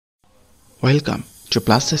Welcome to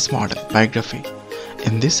Plus Size Model Biography.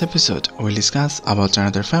 In this episode, we'll discuss about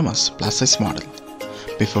another famous plus size model.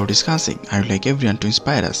 Before discussing, I would like everyone to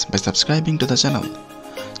inspire us by subscribing to the channel.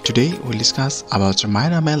 Today, we'll discuss about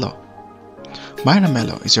Mayara Melo. Mayara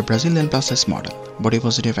Melo is a Brazilian plus size model, body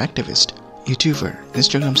positive activist, YouTuber,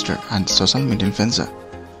 Instagram star, and social media influencer.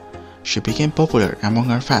 She became popular among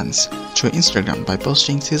her fans through Instagram by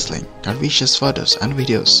posting sizzling, curvaceous photos and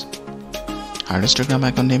videos. Her Instagram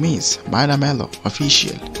account name is Mayara Melo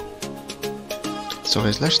Official. So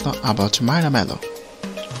guys, let's know about Mayara Melo.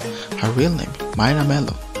 Her real name Mayara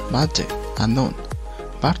Melo, birthday unknown,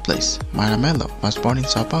 birthplace Mayara Melo was born in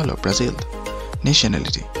Sao Paulo, Brazil.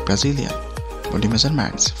 Nationality Brazilian. Body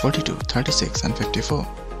measurements 42, 36 and 54.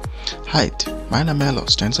 Height Mayara Melo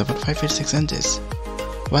stands about 5 feet 6 inches.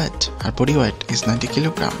 Weight, her body weight is 90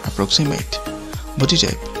 kg approximate. Body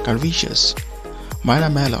type curvaceous.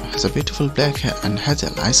 Mayara Melo has a beautiful black hair and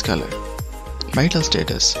hazel eyes color. Marital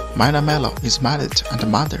status Mayara Melo is married and a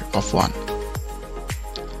mother of one.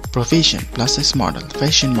 Profession plus size model,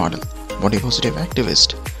 fashion model, body positive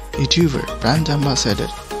activist, YouTuber, brand ambassador,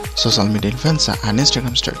 social media influencer and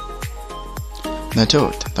Instagram star. Net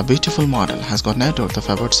worth, the beautiful model has got net worth of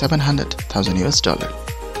about $700,000.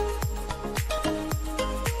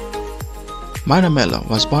 Mayara Melo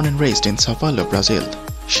was born and raised in Sao Paulo, Brazil.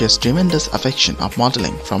 She has tremendous affection of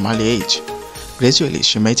modeling from early age. Gradually,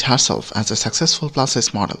 she made herself as a successful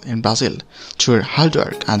plus-size model in Brazil through her hard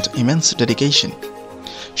work and immense dedication.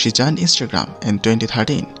 She joined Instagram in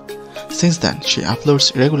 2013. Since then, she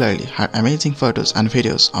uploads regularly her amazing photos and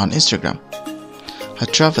videos on Instagram. Her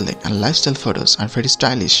traveling and lifestyle photos are very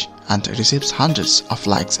stylish and receives hundreds of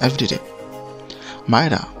likes every day.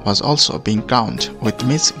 Mayara was also being crowned with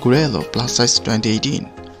Miss Gurelo Plus Size 2018.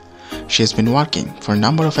 She has been working for a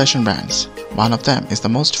number of fashion brands. One of them is the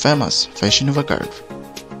most famous Fashion Nova Curve.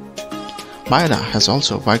 Mayara has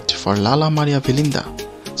also worked for Lala Maria Belinda,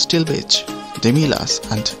 Still Beach, Demilas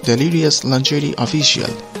and Delirious Lingerie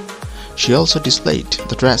Official. She also displayed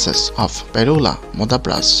the dresses of Perola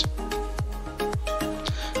Modabras.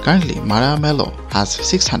 Currently, Mayara Melo has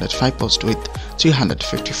 605 posts with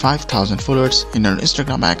 355,000 followers in her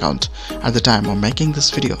Instagram account at the time of making this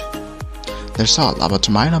video. That's all about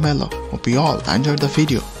Mayara Melo. Hope you all enjoyed the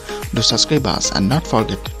video. Do subscribe us and not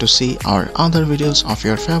forget to see our other videos of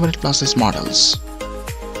your favorite plus size models.